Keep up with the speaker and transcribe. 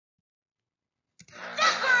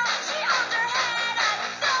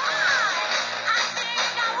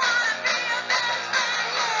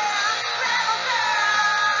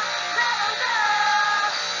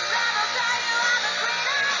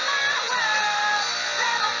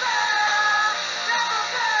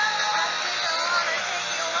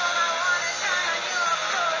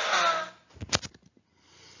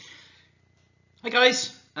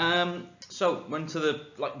guys, so we're into the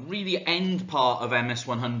really end part of MS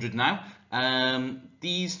 100 now.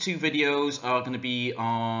 These two videos are going to be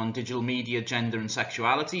on digital media, gender and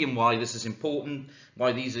sexuality, and why this is important,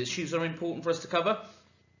 why these issues are important for us to cover.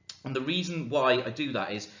 And the reason why I do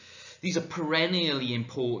that is these are perennially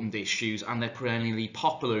important issues and they're perennially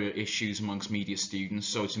popular issues amongst media students,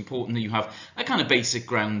 so it's important that you have a kind of basic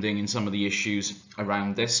grounding in some of the issues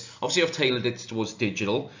around this. Obviously I've tailored it towards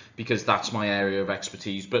digital because that's my area of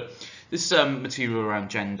expertise, but this material around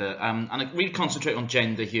gender, and I really concentrate on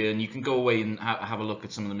gender here, and you can go away and have a look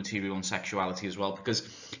at some of the material on sexuality as well, because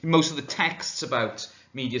most of the texts about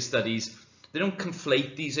media studies, they don't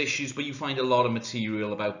conflate these issues, but you find a lot of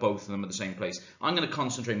material about both of them at the same place. I'm going to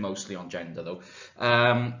concentrate mostly on gender, though.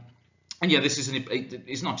 And yeah, this is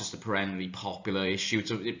it's not just a perennially popular issue,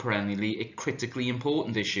 it's a perennially critically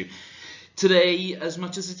important issue. Today, as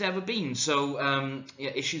much as it's ever been. So, yeah,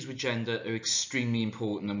 issues with gender are extremely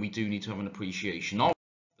important, and we do need to have an appreciation of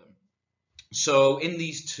them. So, in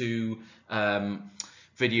these two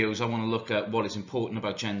videos, I want to look at what is important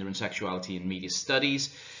about gender and sexuality in media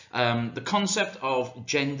studies. The concept of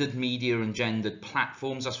gendered media and gendered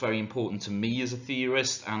platforms, that's very important to me as a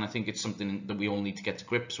theorist, and I think it's something that we all need to get to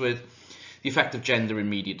grips with. The effect of gender in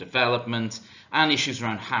media development, and issues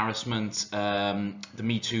around harassment, the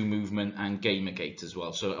Me Too movement, and Gamergate as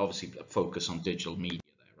well. So obviously focus on digital media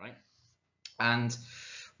there, right? And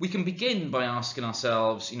we can begin by asking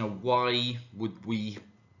ourselves, why would we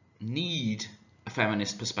need a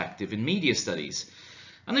feminist perspective in media studies?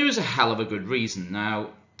 And there is a hell of a good reason. Now,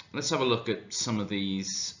 let's have a look at some of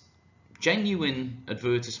these genuine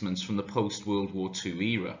advertisements from the post-World War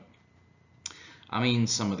II era. I mean,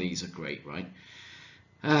 some of these are great, right?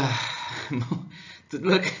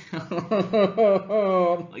 Look,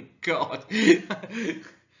 oh my God.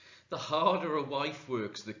 The harder a wife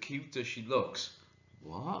works, the cuter she looks.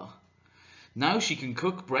 What? Now she can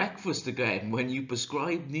cook breakfast again when you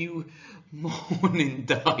prescribe new morning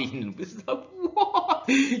dine. What?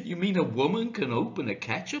 You mean a woman can open a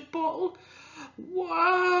ketchup bottle?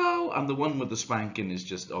 Wow! And the one with the spanking is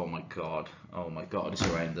just, oh my God, it's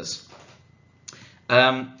horrendous.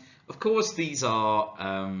 Of course, these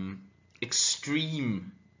are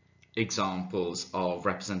extreme examples of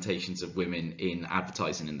representations of women in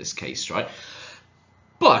advertising in this case, right?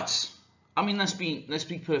 But I mean, let's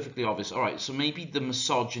be perfectly obvious. All right, so maybe the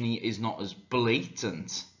misogyny is not as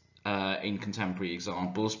blatant in contemporary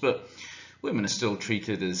examples, but women are still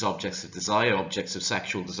treated as objects of desire, objects of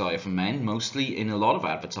sexual desire for men, mostly in a lot of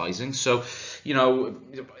advertising. So,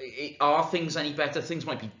 are things any better? Things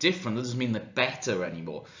might be different. That doesn't mean they're better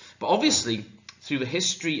anymore. But obviously, through the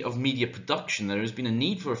history of media production, there has been a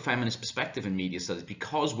need for a feminist perspective in media studies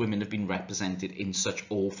because women have been represented in such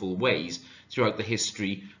awful ways throughout the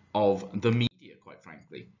history of the media, quite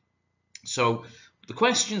frankly. So the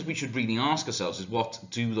questions we should really ask ourselves is, what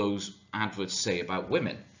do those adverts say about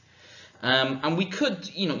women? And we could,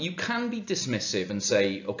 you can be dismissive and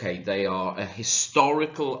say, okay, they are a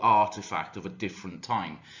historical artifact of a different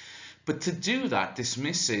time. But to do that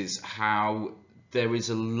dismisses how there is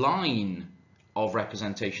a line of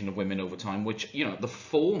representation of women over time, which, the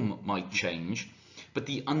form might change, but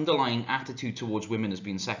the underlying attitude towards women as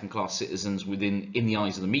being second-class citizens in the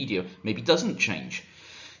eyes of the media maybe doesn't change.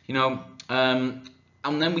 And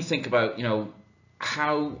then we think about,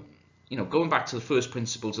 how, going back to the first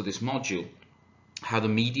principles of this module, how the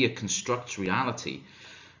media constructs reality.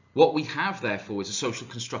 What we have, therefore, is a social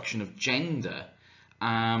construction of gender,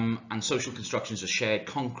 and social constructions are shared,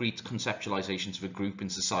 concrete conceptualizations of a group in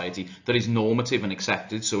society that is normative and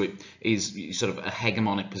accepted, so it is sort of a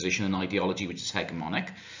hegemonic position, an ideology which is hegemonic.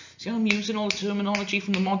 See how I'm using all the terminology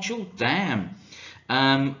from the module? Damn.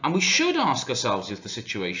 And we should ask ourselves if the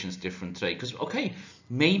situation is different today, because, okay,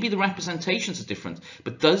 maybe the representations are different,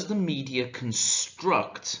 but does the media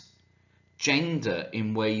construct gender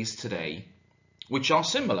in ways today which are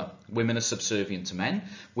similar? Women are subservient to men.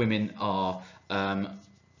 Women are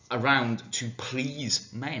around to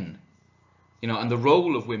please men. And the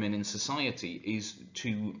role of women in society is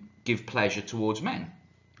to give pleasure towards men.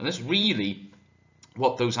 And that's really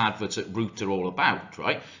what those adverts at root are all about,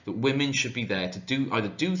 right? That women should be there to either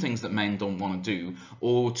do things that men don't want to do,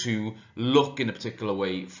 or to look in a particular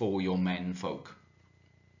way for your men folk.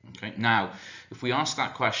 Okay. Now, if we ask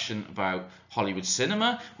that question about Hollywood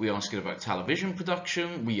cinema, we ask it about television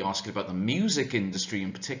production, we ask it about the music industry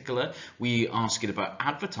in particular, we ask it about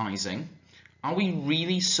advertising, are we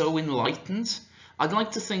really so enlightened? I'd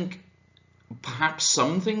like to think perhaps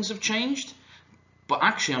some things have changed, But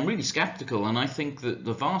actually, I'm really skeptical, and I think that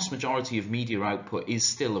the vast majority of media output is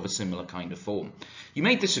still of a similar kind of form. You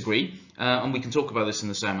may disagree, and we can talk about this in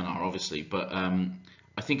the seminar, obviously, but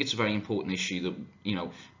I think it's a very important issue that, you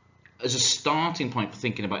know, as a starting point for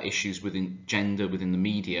thinking about issues within gender, within the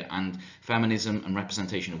media, and feminism and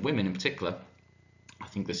representation of women in particular, I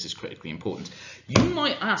think this is critically important. You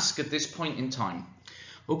might ask at this point in time,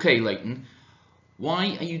 okay, Leighton,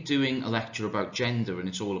 why are you doing a lecture about gender and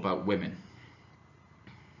it's all about women?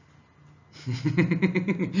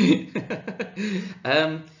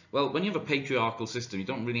 Well, when you have a patriarchal system, you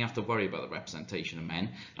don't really have to worry about the representation of men.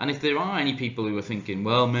 And if there are any people who are thinking,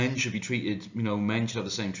 well, men should be treated, you know, men should have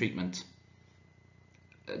the same treatment,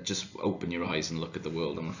 just open your eyes and look at the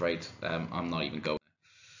world, I'm afraid. I'm not even going.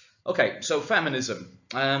 Okay, so feminism.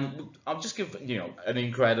 I'll just give, you know, an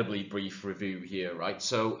incredibly brief review here, right?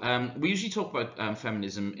 So we usually talk about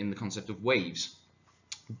feminism in the concept of waves.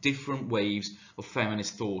 Different waves of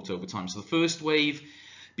feminist thought over time. So the first wave,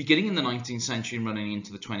 beginning in the 19th century and running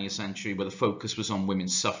into the 20th century, where the focus was on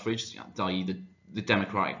women's suffrage, i.e. the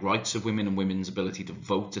democratic rights of women and women's ability to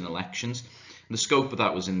vote in elections. And the scope of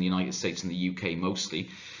that was in the United States and the UK mostly.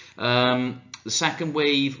 The second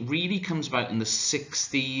wave really comes about in the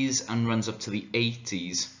 60s and runs up to the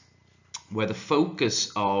 80s, where the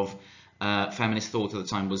focus of feminist thought at the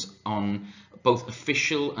time was on both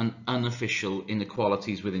official and unofficial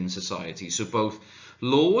inequalities within society. So both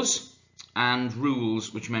laws and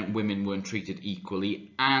rules which meant women weren't treated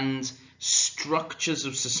equally, and structures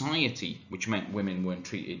of society which meant women weren't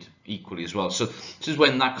treated equally as well. So this is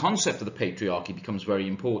when that concept of the patriarchy becomes very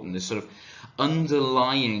important, this sort of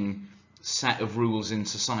underlying set of rules in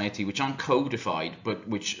society which aren't codified but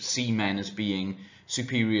which see men as being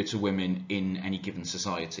superior to women in any given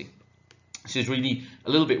society. This is really a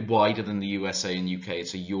little bit wider than the USA and UK.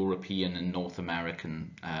 It's a European and North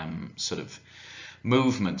American sort of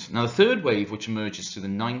movement. Now the third wave, which emerges through the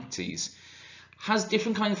 90s, has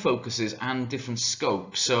different kind of focuses and different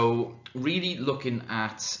scope. So really looking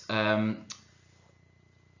at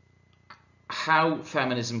how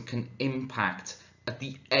feminism can impact at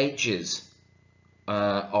the edges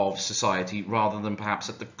of society rather than perhaps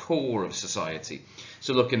at the core of society.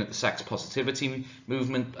 So looking at the sex positivity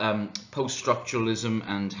movement, post-structuralism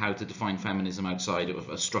and how to define feminism outside of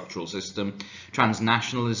a structural system,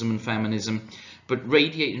 transnationalism and feminism, but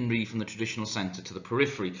radiating really from the traditional centre to the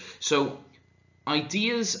periphery. So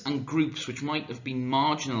ideas and groups which might have been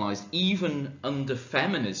marginalised even under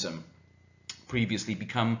feminism previously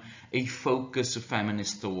become a focus of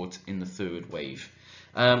feminist thought in the third wave.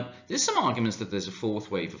 There's some arguments that there's a fourth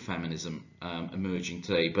wave of feminism emerging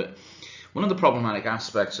today, but one of the problematic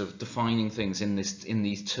aspects of defining things in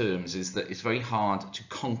these terms is that it's very hard to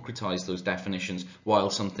concretize those definitions while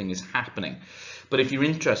something is happening. But if you're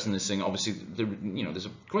interested in this thing, obviously there's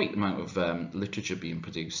a great amount of literature being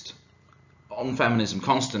produced on feminism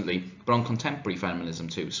constantly, but on contemporary feminism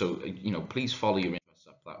too. So please follow your interests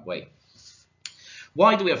up that way.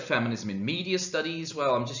 Why do we have feminism in media studies?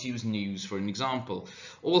 Well, I'm just using news for an example.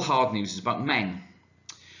 All hard news is about men.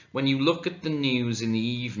 When you look at the news in the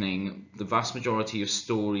evening, the vast majority of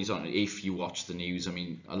stories on it, if you watch the news, I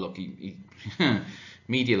mean, look,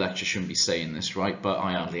 media lecture shouldn't be saying this, right? But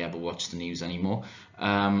I hardly ever watch the news anymore.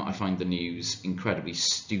 I find the news incredibly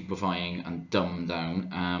stupefying and dumbed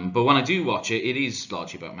down. But when I do watch it, it is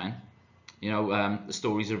largely about men. The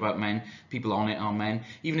stories are about men. People on it are men.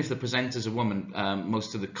 Even if the presenter's a woman,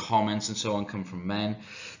 most of the comments and so on come from men.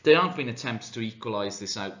 There have been attempts to equalise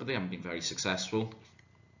this out, but they haven't been very successful.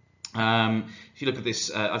 If you look at this,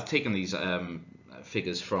 I've taken these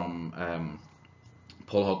figures from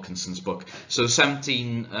Paul Hodgkinson's book. So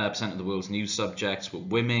 17% of the world's news subjects were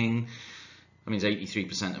women. That means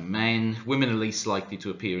 83% are men. Women are least likely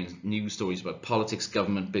to appear in news stories about politics,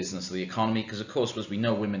 government, business, or the economy, because of course, as we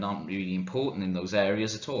know, women aren't really important in those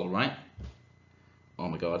areas at all, right? Oh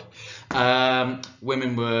my God.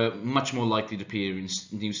 Women were much more likely to appear in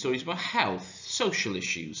news stories about health, social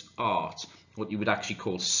issues, art, what you would actually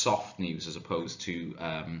call soft news as opposed to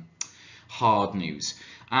hard news.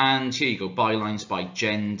 And here you go, bylines by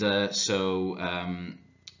gender. So,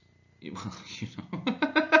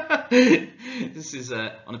 this is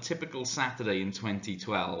on a typical Saturday in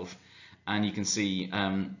 2012, and you can see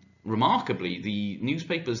remarkably the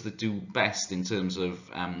newspapers that do best in terms of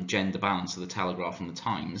gender balance are the Telegraph and the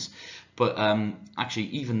Times, but actually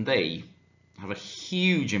even they have a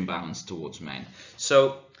huge imbalance towards men.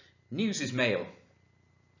 So news is male,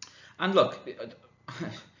 and look,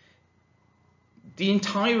 the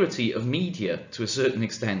entirety of media to a certain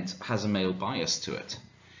extent has a male bias to it.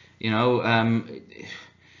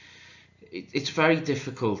 It's very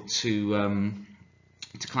difficult to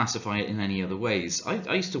to classify it in any other ways.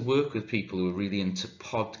 I used to work with people who were really into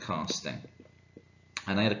podcasting,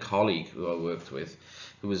 and I had a colleague who I worked with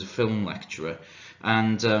who was a film lecturer,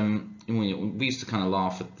 and we used to kind of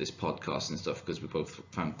laugh at this podcast and stuff because we both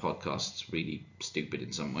found podcasts really stupid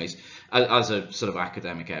in some ways as a sort of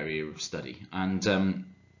academic area of study. And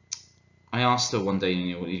I asked her one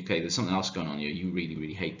day, okay, there's something else going on here. You really,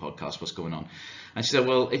 really hate podcasts. What's going on? And she said,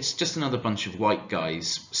 well, it's just another bunch of white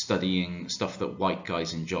guys studying stuff that white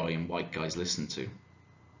guys enjoy and white guys listen to.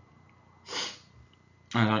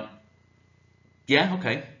 And I'm like, yeah,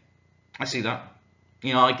 okay, I see that.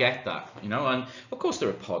 I get that, and of course there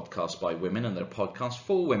are podcasts by women and there are podcasts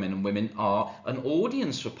for women, and women are an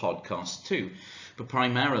audience for podcasts too. But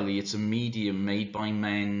primarily it's a medium made by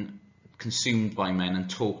men, consumed by men, and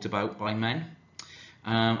talked about by men.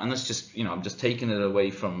 And that's just, I'm just taking it away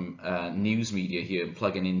from news media here and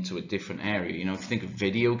plugging into a different area. If you think of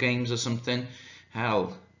video games or something,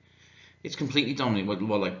 hell, it's completely dominated.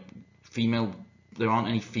 Well, like there aren't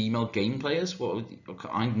any female game players. Well,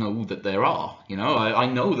 I know that there are. I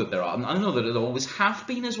know that there are. And I know that there always have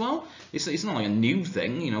been as well. It's not like a new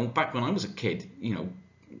thing. Back when I was a kid,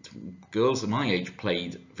 girls of my age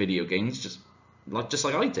played video games just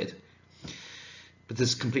like I did. But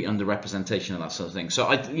there's complete underrepresentation of that sort of thing.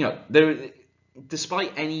 So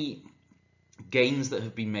despite any gains that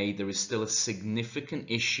have been made, there is still a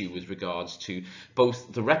significant issue with regards to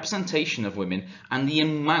both the representation of women and the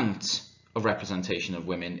amount of representation of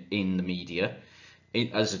women in the media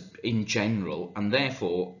in general, and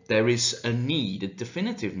therefore there is a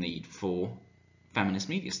definitive need for feminist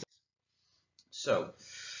media studies. So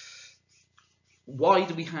why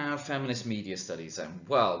do we have feminist media studies then?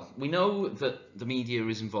 Well, we know that the media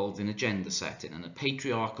is involved in a gender setting, and a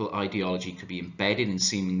patriarchal ideology could be embedded in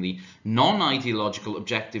seemingly non-ideological,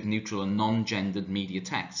 objective, neutral and non-gendered media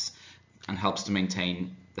texts, and helps to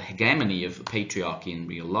maintain the hegemony of patriarchy in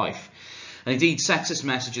real life. And indeed, sexist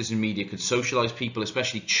messages in media could socialize people,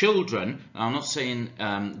 especially children. I'm not saying,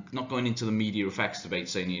 not going into the media effects debate,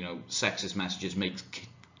 saying, sexist messages make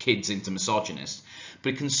kids into misogynists,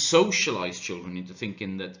 but it can socialize children into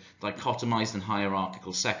thinking that dichotomized and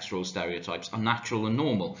hierarchical sex role stereotypes are natural and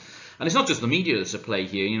normal. And it's not just the media that's at play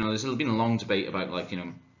here. There's been a long debate about,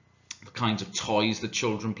 the kinds of toys that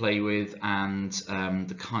children play with, and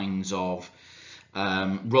the kinds of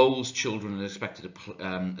roles children are expected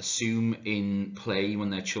to assume in play when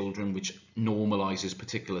they're children, which normalizes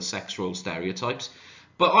particular sex role stereotypes.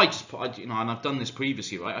 But and I've done this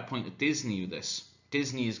previously, right? I point at Disney with this.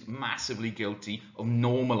 Disney is massively guilty of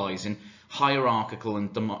normalizing hierarchical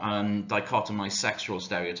and dichotomized sex role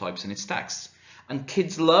stereotypes in its texts, and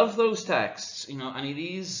kids love those texts. And it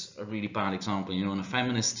is a really bad example. In a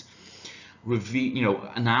feminist review,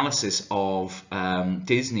 analysis of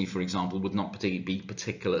Disney, for example, would not be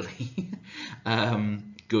particularly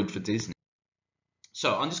good for Disney.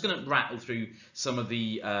 So I'm just going to rattle through some of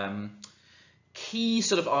the key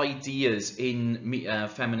sort of ideas in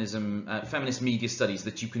feminist media studies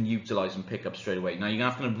that you can utilize and pick up straight away. Now, you're going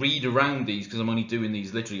to have to read around these because I'm only doing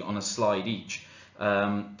these literally on a slide each, but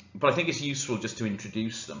I think it's useful just to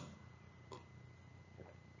introduce them.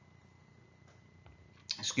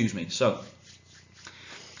 Excuse me. So,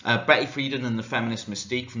 Betty Friedan and the Feminist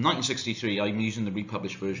Mystique from 1963, I'm using the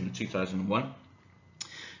republished version of 2001,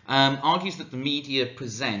 argues that the media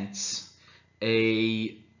presents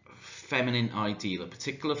a feminine ideal, a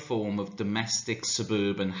particular form of domestic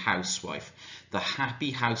suburban housewife, the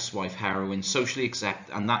happy housewife heroine,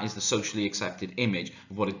 and that is the socially accepted image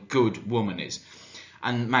of what a good woman is.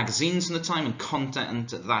 And magazines in the time and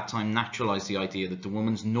content at that time naturalized the idea that the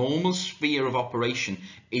woman's normal sphere of operation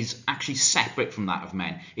is actually separate from that of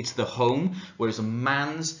men. It's the home, whereas a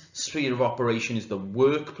man's sphere of operation is the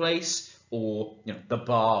workplace or the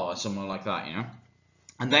bar or somewhere like that,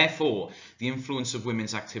 And therefore, the influence of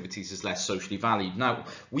women's activities is less socially valued. Now,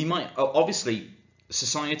 we might, obviously,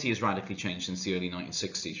 society has radically changed since the early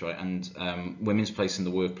 1960s, right? And women's place in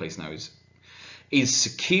the workplace now is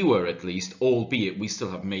secure, at least, albeit we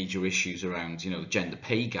still have major issues around, the gender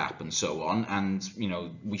pay gap and so on, and,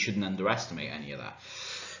 we shouldn't underestimate any of that.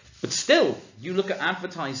 But still, you look at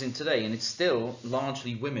advertising today, and it's still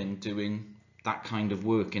largely women doing that kind of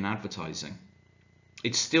work in advertising.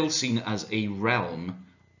 It's still seen as a realm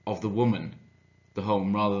of the woman, the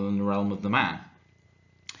home, rather than the realm of the man.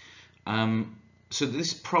 So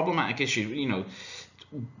this problematic issue,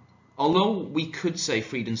 although we could say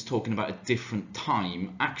Friedan's talking about a different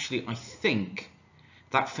time, actually I think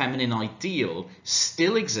that feminine ideal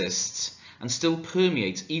still exists and still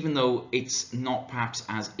permeates, even though it's not perhaps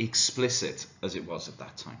as explicit as it was at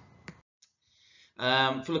that time.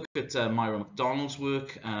 If we look at Myra McDonald's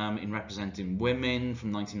work in Representing Women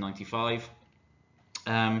from 1995,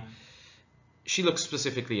 she looks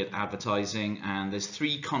specifically at advertising, and there's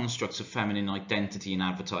three constructs of feminine identity in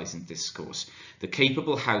advertising discourse: the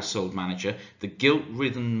capable household manager, the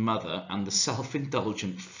guilt-ridden mother, and the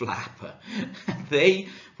self-indulgent flapper. They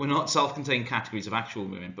were not self-contained categories of actual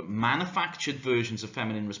women, but manufactured versions of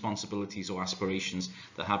feminine responsibilities or aspirations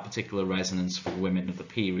that have particular resonance for women of the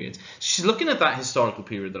period. She's looking at that historical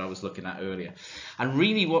period that I was looking at earlier. And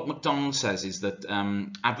really what McDonald says is that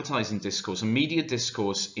advertising discourse and media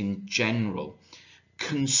discourse in general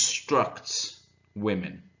constructs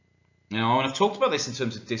women. Now, and I've talked about this in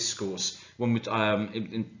terms of discourse when we,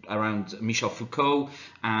 around Michel Foucault,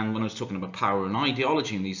 and when I was talking about power and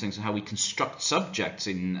ideology and these things, and how we construct subjects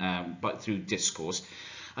through discourse.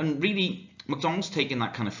 And really, McDonald's taking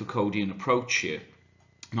that kind of Foucauldian approach here,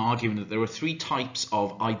 and arguing that there are three types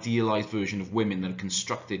of idealized version of women that are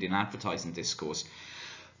constructed in advertising discourse,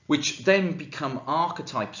 which then become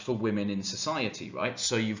archetypes for women in society, right?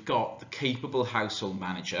 So you've got the capable household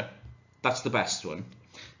manager, that's the best one.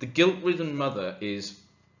 The guilt-ridden mother is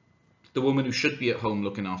the woman who should be at home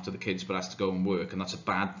looking after the kids but has to go and work, and that's a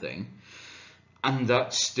bad thing, and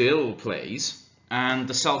that still plays. And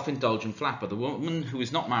the self-indulgent flapper, the woman who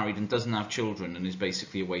is not married and doesn't have children and is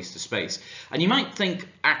basically a waste of space. And you might think,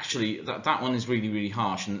 actually, that one is really, really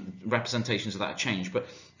harsh, and representations of that change. But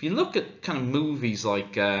if you look at kind of movies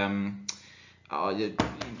like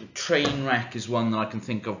Trainwreck is one that I can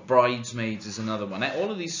think of, Bridesmaids is another one. All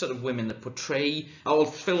of these sort of women that portray, or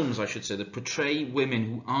films I should say, that portray women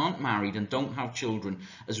who aren't married and don't have children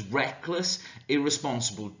as reckless,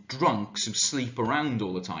 irresponsible drunks who sleep around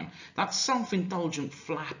all the time. That self-indulgent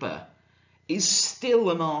flapper is still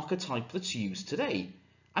an archetype that's used today.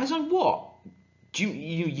 And it's like, what? Do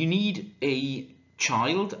you need a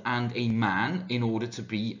child and a man in order to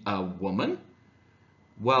be a woman?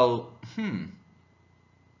 Well,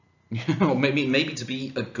 or maybe to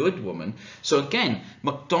be a good woman. So again,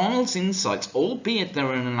 McDonald's insights, albeit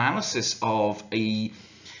they're an analysis of a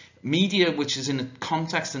media which is in a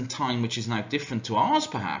context and time which is now different to ours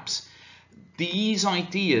perhaps, these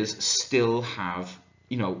ideas still have,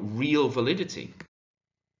 real validity.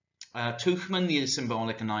 Tuchman, the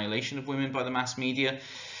symbolic annihilation of women by the mass media.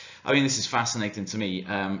 I mean, this is fascinating to me.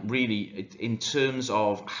 Really, in terms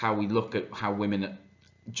of how we look at how women are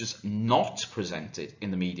just not presented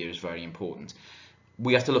in the media is very important.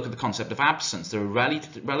 We have to look at the concept of absence. There are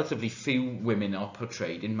relatively few women are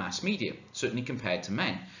portrayed in mass media, certainly compared to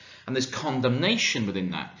men. And there's condemnation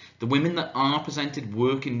within that. The women that are presented,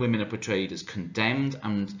 working women, are portrayed as condemned,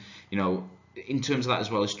 and, in terms of that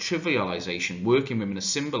as well as trivialization, working women are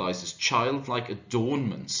symbolized as childlike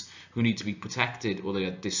adornments who need to be protected, or they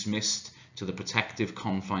are dismissed to the protective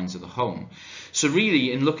confines of the home. So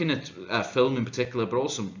really, in looking at film in particular, but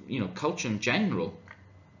also culture in general,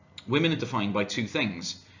 women are defined by two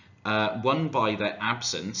things. One, by their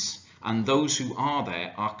absence, and those who are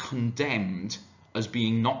there are condemned as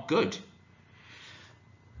being not good.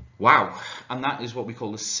 Wow. And that is what we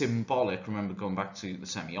call the symbolic. Remember, going back to the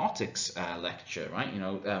semiotics lecture, right?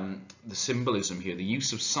 The symbolism here, the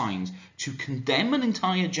use of signs to condemn an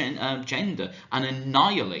entire gender and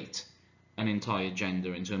annihilate an entire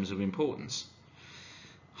gender in terms of importance.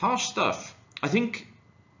 Harsh stuff. I think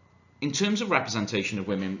in terms of representation of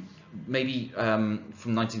women, maybe from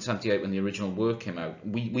 1978 when the original work came out,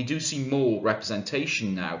 we do see more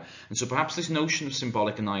representation now, and so perhaps this notion of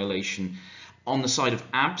symbolic annihilation on the side of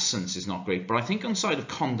absence is not great, but I think on the side of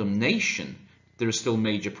condemnation there are still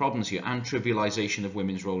major problems here, and trivialization of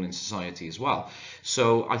women's role in society as well.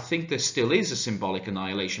 So I think there still is a symbolic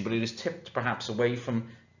annihilation, but it is tipped perhaps away from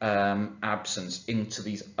absence into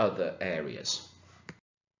these other areas.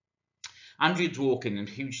 Andrea Dworkin, a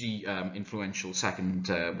hugely influential second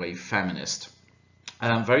wave feminist,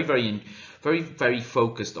 very, very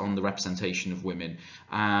focused on the representation of women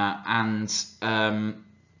and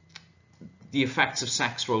the effects of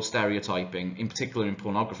sex role stereotyping, in particular in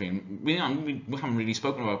pornography. And we haven't really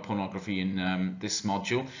spoken about pornography in this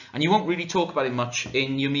module, and you won't really talk about it much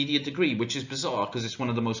in your media degree, which is bizarre because it's one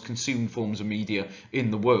of the most consumed forms of media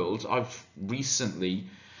in the world. I've recently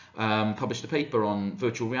published a paper on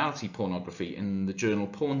virtual reality pornography in the journal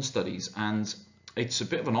Porn Studies, and it's a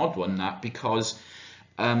bit of an odd one, that, because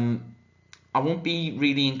I won't be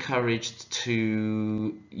really encouraged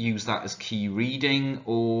to use that as key reading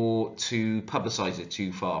or to publicize it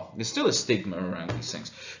too far. There's still a stigma around these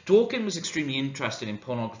things. Dworkin was extremely interested in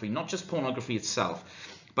pornography, not just pornography itself,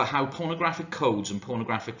 but how pornographic codes and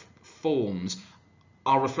pornographic forms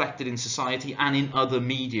are reflected in society and in other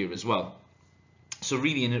media as well. So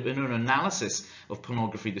really, in an analysis of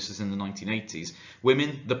pornography, this is in the 1980s,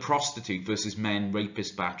 women, the prostitute, versus men,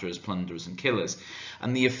 rapists, batterers, plunderers, and killers.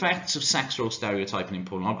 And the effects of sex role stereotyping in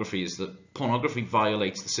pornography is that pornography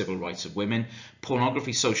violates the civil rights of women.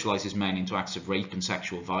 Pornography socializes men into acts of rape and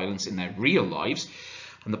sexual violence in their real lives.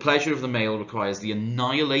 And the pleasure of the male requires the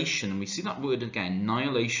annihilation, and we see that word again,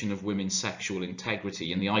 annihilation of women's sexual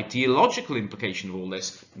integrity. And the ideological implication of all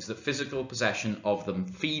this is that physical possession of the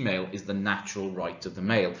female is the natural right of the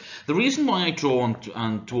male. The reason why I draw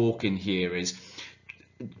on Dworkin here is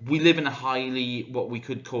we live in a highly, what we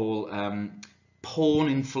could call,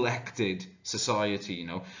 porn-inflected society. You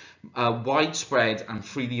know, widespread and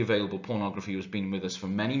freely available pornography has been with us for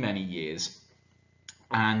many, many years,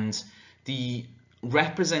 and the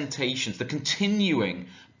representations, the continuing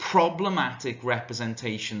problematic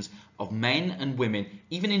representations of men and women,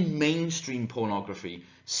 even in mainstream pornography,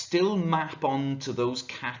 still map onto those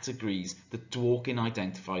categories that Dworkin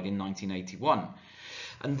identified in 1981.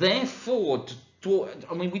 And therefore,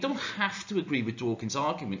 I mean, we don't have to agree with Dworkin's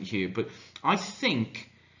argument here, but I think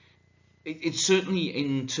it's certainly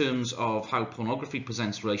in terms of how pornography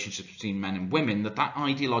presents relationships between men and women that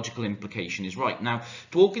ideological implication is right. Now,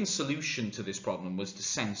 Dworkin's solution to this problem was to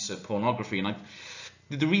censor pornography, and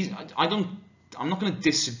I'm not going to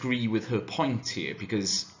disagree with her point here,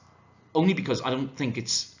 because I don't think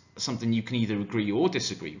it's something you can either agree or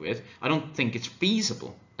disagree with. I don't think it's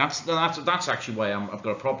feasible. That's actually where I've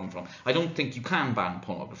got a problem from. I don't think you can ban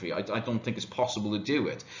pornography. I don't think it's possible to do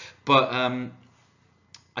it, but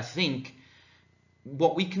I think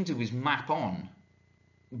what we can do is map on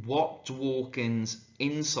what Dworkin's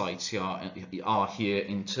insights are here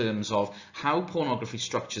in terms of how pornography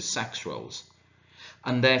structures sex roles,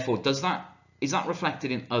 and therefore is that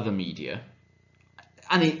reflected in other media,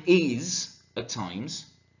 and it is at times,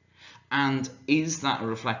 and is that a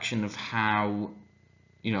reflection of how,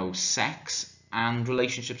 you know, sex and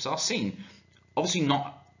relationships are seen? Obviously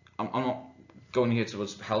not. I'm not going here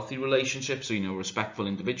towards healthy relationships or, you know, respectful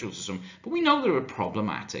individuals or something, but we know there are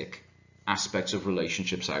problematic aspects of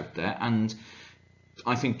relationships out there, and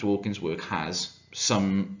I think Dworkin's work has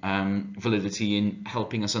some validity in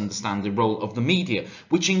helping us understand the role of the media,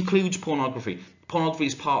 which includes pornography. Pornography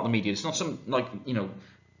is part of the media. It's not some, like, you know,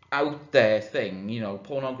 out there thing. You know,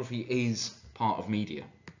 pornography is part of media.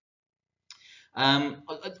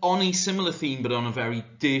 On a similar theme, but on a very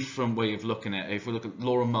different way of looking at it, if we look at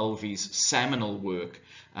Laura Mulvey's seminal work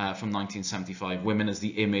from 1975, Women as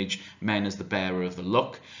the Image, Men as the Bearer of the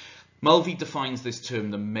Look, Mulvey defines this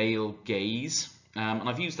term the male gaze, and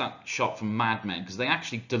I've used that shot from Mad Men because they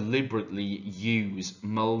actually deliberately use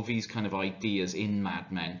Mulvey's kind of ideas in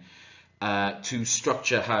Mad Men to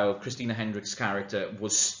structure how Christina Hendricks' character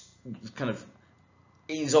was kind of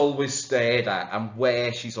is always stared at, and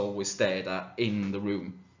where she's always stared at in the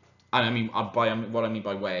room. And I mean, what I mean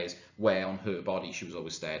by where is where on her body she was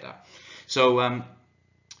always stared at. So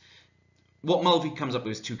what Mulvey comes up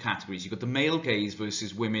with is two categories. You've got the male gaze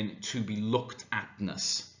versus women to be looked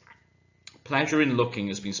atness. Pleasure in looking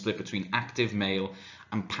has been split between active male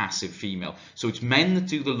and passive female. So it's men that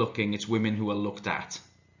do the looking, it's women who are looked at.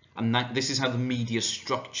 And this is how the media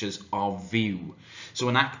structures our view. So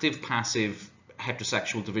an active, passive,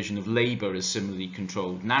 heterosexual division of labour is similarly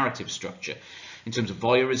controlled narrative structure in terms of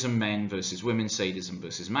voyeurism, men versus women, sadism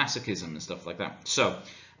versus masochism, and stuff like that. So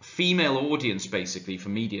female audience, basically, for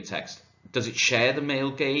media text, does it share the male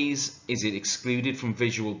gaze? Is it excluded from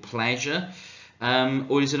visual pleasure?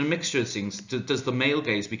 Or is it a mixture of things? Does the male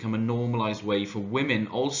gaze become a normalized way for women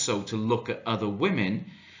also to look at other women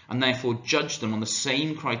and therefore judge them on the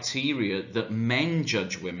same criteria that men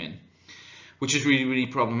judge women? Which is really, really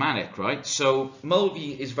problematic, right? So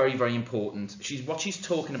Mulvey is very, very important. What she's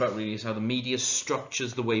talking about really is how the media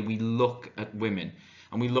structures the way we look at women.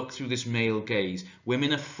 And we look through this male gaze.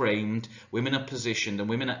 Women are framed, women are positioned, and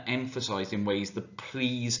women are emphasized in ways that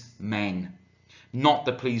please men, not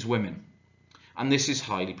that please women. And this is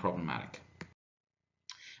highly problematic.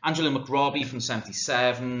 Angela McRobbie from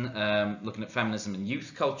 '77, looking at feminism and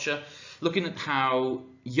youth culture, looking at how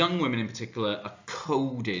young women in particular are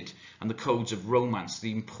coded and the codes of romance,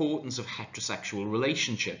 the importance of heterosexual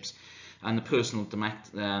relationships, and the personal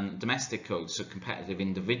domestic codes, so competitive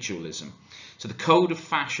individualism. So the code of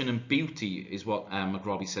fashion and beauty is what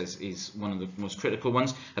McRobbie says is one of the most critical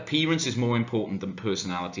ones. Appearance is more important than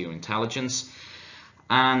personality or intelligence.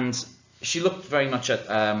 And she looked very much at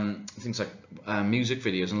things like music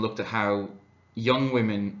videos and looked at how young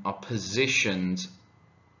women are positioned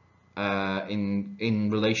in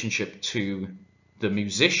relationship to the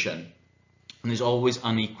musician, and there's always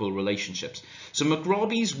unequal relationships. So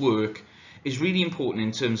McRobbie's work is really important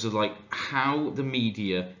in terms of like how the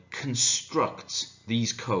media constructs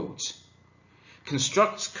these codes.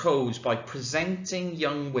 Constructs codes by presenting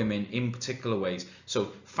young women in particular ways.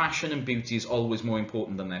 So fashion and beauty is always more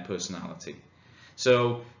important than their personality.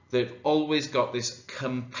 So they've always got this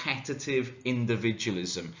competitive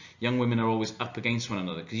individualism. Young women are always up against one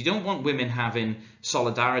another because you don't want women having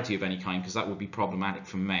solidarity of any kind, because that would be problematic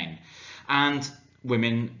for men. And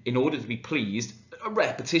women, in order to be pleased, a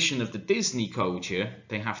repetition of the Disney code here,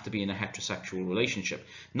 they have to be in a heterosexual relationship.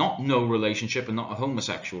 Not no relationship and not a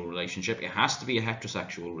homosexual relationship. It has to be a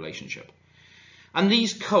heterosexual relationship. And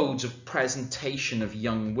these codes of presentation of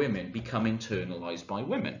young women become internalized by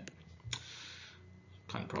women.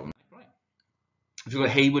 Kind of problematic, right? If you've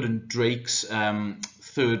got Hayward and Drake's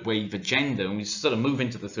third wave agenda, and we sort of move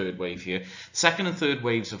into the third wave here, second and third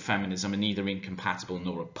waves of feminism are neither incompatible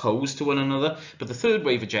nor opposed to one another, but the third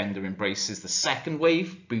wave agenda embraces the second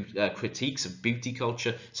wave critiques of beauty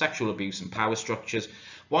culture, sexual abuse and power structures,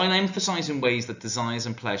 while emphasizing ways that desires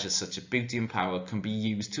and pleasures such as beauty and power can be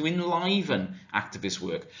used to enliven activist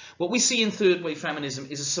work. What we see in third wave feminism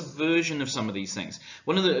is a subversion of some of these things.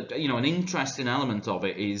 One of the, an interesting element of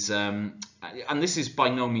it is, and this is by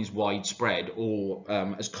no means widespread or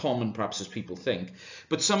as common perhaps as people think,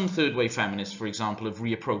 but some third wave feminists, for example, have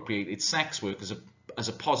reappropriated sex work as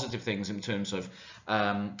a positive things in terms of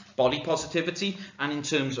body positivity and in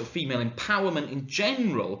terms of female empowerment in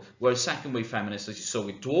general, whereas second wave feminists, as you saw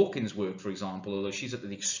with Dawkins' work, for example, although she's at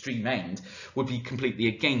the extreme end, would be completely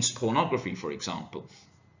against pornography, for example.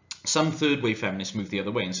 Some third wave feminists move the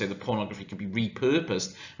other way and say that pornography can be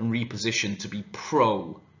repurposed and repositioned to be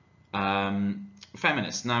pro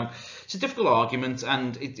feminist. Now, it's a difficult argument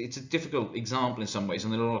and it's a difficult example in some ways,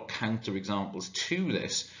 and there are a lot of counter examples to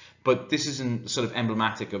this. But this isn't sort of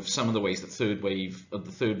emblematic of some of the ways that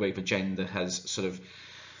the third wave agenda has sort of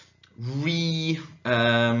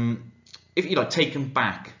if you like, taken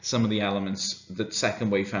back some of the elements that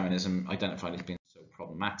second wave feminism identified as being so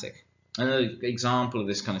problematic. Another example of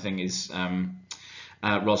this kind of thing is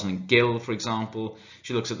Rosalind Gill, for example.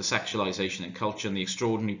 She looks at the sexualization in culture and the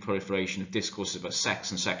extraordinary proliferation of discourses about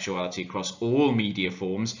sex and sexuality across all media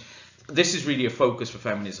forms. This is really a focus for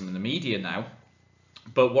feminism in the media now.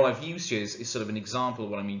 But what I've used here is sort of an example of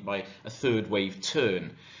what I mean by a third wave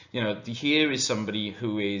turn. Here is somebody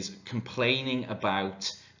who is complaining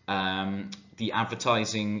about the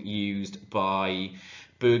advertising used by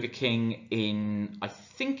Burger King in, I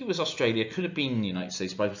think it was Australia, could have been the United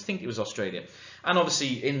States, but I think it was Australia. And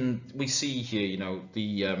obviously we see here,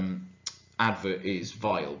 the advert is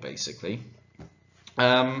vile, basically.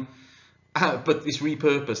 But it's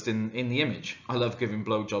repurposed in the image. I love giving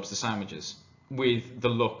blowjobs to sandwiches, with the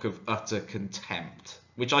look of utter contempt,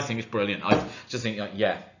 which I think is brilliant. I just think,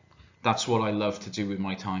 yeah, that's what I love to do with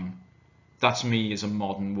my time. That's me as a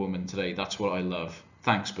modern woman today. That's what I love.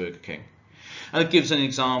 Thanks, Burger King. And it gives an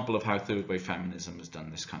example of how third wave feminism has done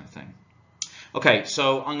this kind of thing. Okay,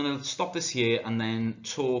 so I'm going to stop this here and then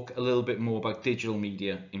talk a little bit more about digital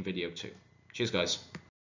media in video 2. Cheers, guys.